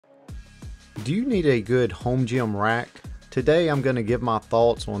Do you need a good home gym rack? Today I'm going to give my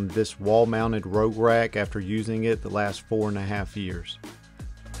thoughts on this wall mounted Rogue rack after using it the last 4.5 years.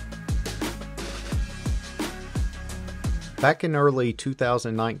 Back in early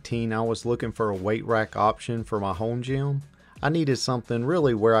 2019 I was looking for a weight rack option for my home gym. I needed something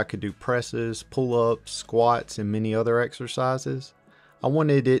really where I could do presses, pull-ups, squats, and many other exercises. I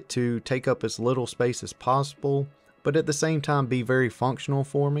wanted it to take up as little space as possible, but at the same time be very functional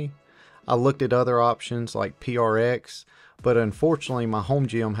for me. I looked at other options like PRX, but unfortunately my home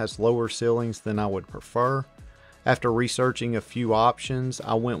gym has lower ceilings than I would prefer. After researching a few options,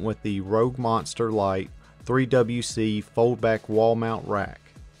 I went with the Rogue Monster Lite 3WC fold-back wall mount rack.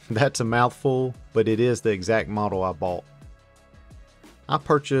 That's a mouthful, but it is the exact model I bought. I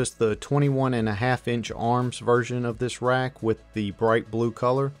purchased the 21.5-inch arms version of this rack with the bright blue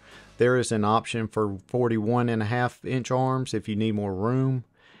color. There is an option for 41.5-inch arms if you need more room.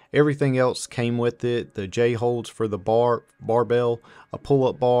 Everything else came with it: the J-holds for the barbell, a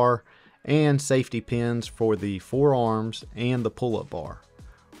pull-up bar, and safety pins for the forearms and the pull-up bar.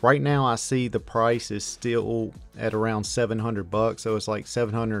 Right now I see the price is still at around $700, so it's like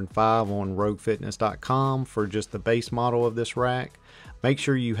 $705 on RogueFitness.com for just the base model of this rack. Make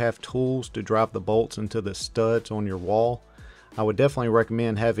sure you have tools to drive the bolts into the studs on your wall. I would definitely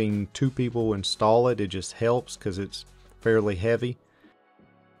recommend having 2 people install it. It just helps because it's fairly heavy.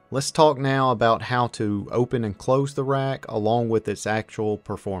 Let's talk now about how to open and close the rack along with its actual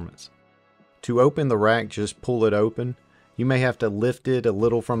performance. To open the rack, just pull it open. You may have to lift it a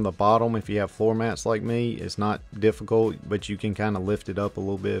little from the bottom if you have floor mats like me. It's not difficult, but you can kind of lift it up a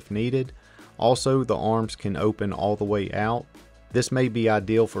little bit if needed. Also, the arms can open all the way out. This may be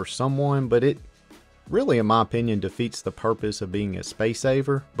ideal for someone, but it really, in my opinion, defeats the purpose of being a space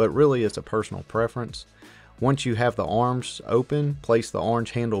saver, but really it's a personal preference. Once you have the arms open, place the orange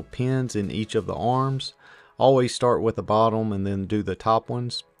handle pins in each of the arms. Always start with the bottom and then do the top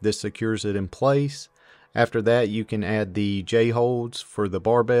ones. This secures it in place. After that, you can add the J-holds for the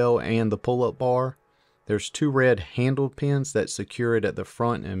barbell and the pull-up bar. There's 2 red handled pins that secure it at the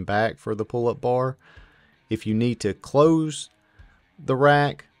front and back for the pull-up bar. If you need to close the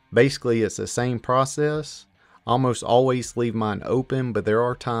rack, basically it's the same process. I almost always leave mine open, but there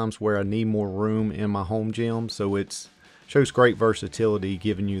are times where I need more room in my home gym, so it shows great versatility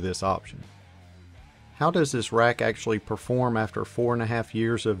giving you this option. How does this rack actually perform after 4.5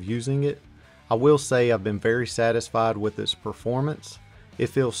 years of using it? I will say I've been very satisfied with its performance. It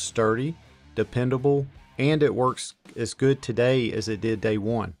feels sturdy, dependable, and it works as good today as it did day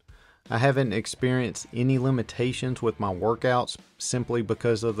one. I haven't experienced any limitations with my workouts simply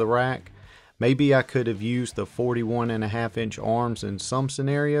because of the rack. Maybe I could have used the 41.5-inch arms in some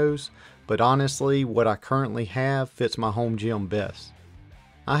scenarios, but honestly, what I currently have fits my home gym best.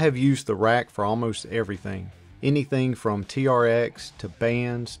 I have used the rack for almost everything. Anything from TRX to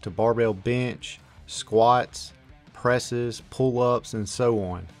bands to barbell bench, squats, presses, pull-ups, and so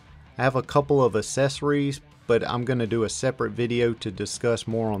on. I have a couple of accessories, but I'm going to do a separate video to discuss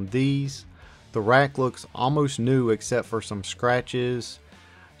more on these. The rack looks almost new except for some scratches,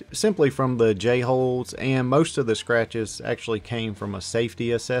 simply from the J-holds, and most of the scratches actually came from a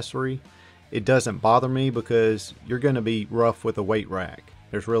safety accessory. It doesn't bother me because you're going to be rough with a weight rack.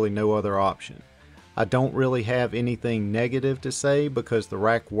 There's really no other option. I don't really have anything negative to say because the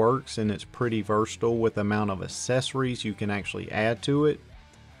rack works and it's pretty versatile with the amount of accessories you can actually add to it.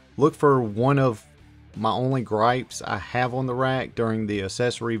 Look for one of my only gripes I have on the rack during the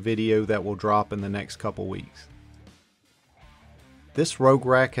accessory video that will drop in the next couple weeks. This Rogue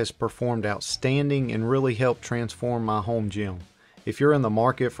rack has performed outstanding and really helped transform my home gym. If you're in the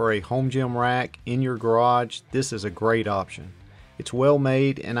market for a home gym rack in your garage, this is a great option. It's well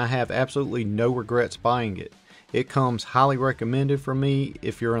made and I have absolutely no regrets buying it. It comes highly recommended from me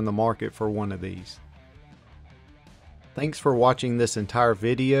if you're in the market for one of these. Thanks for watching this entire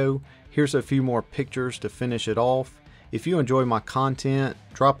video. Here's a few more pictures to finish it off. If you enjoy my content,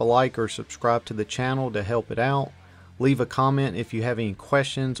 drop a like or subscribe to the channel to help it out. Leave a comment if you have any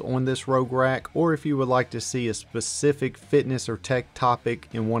questions on this Rogue rack or if you would like to see a specific fitness or tech topic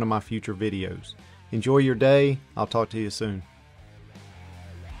in one of my future videos. Enjoy your day. I'll talk to you soon.